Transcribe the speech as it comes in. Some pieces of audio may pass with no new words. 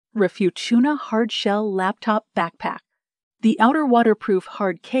Refutuna Hard Shell Laptop Backpack. The outer waterproof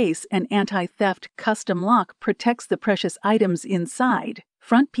hard case and anti-theft custom lock protects the precious items inside.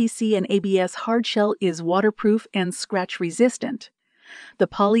 Front PC and ABS hard shell is waterproof and scratch-resistant. The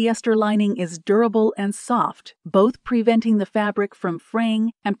polyester lining is durable and soft, both preventing the fabric from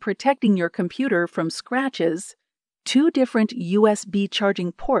fraying and protecting your computer from scratches. 2 different USB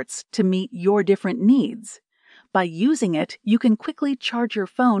charging ports to meet your different needs. By using it, you can quickly charge your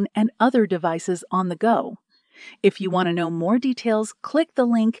phone and other devices on the go. If you want to know more details, click the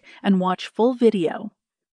link and watch full video.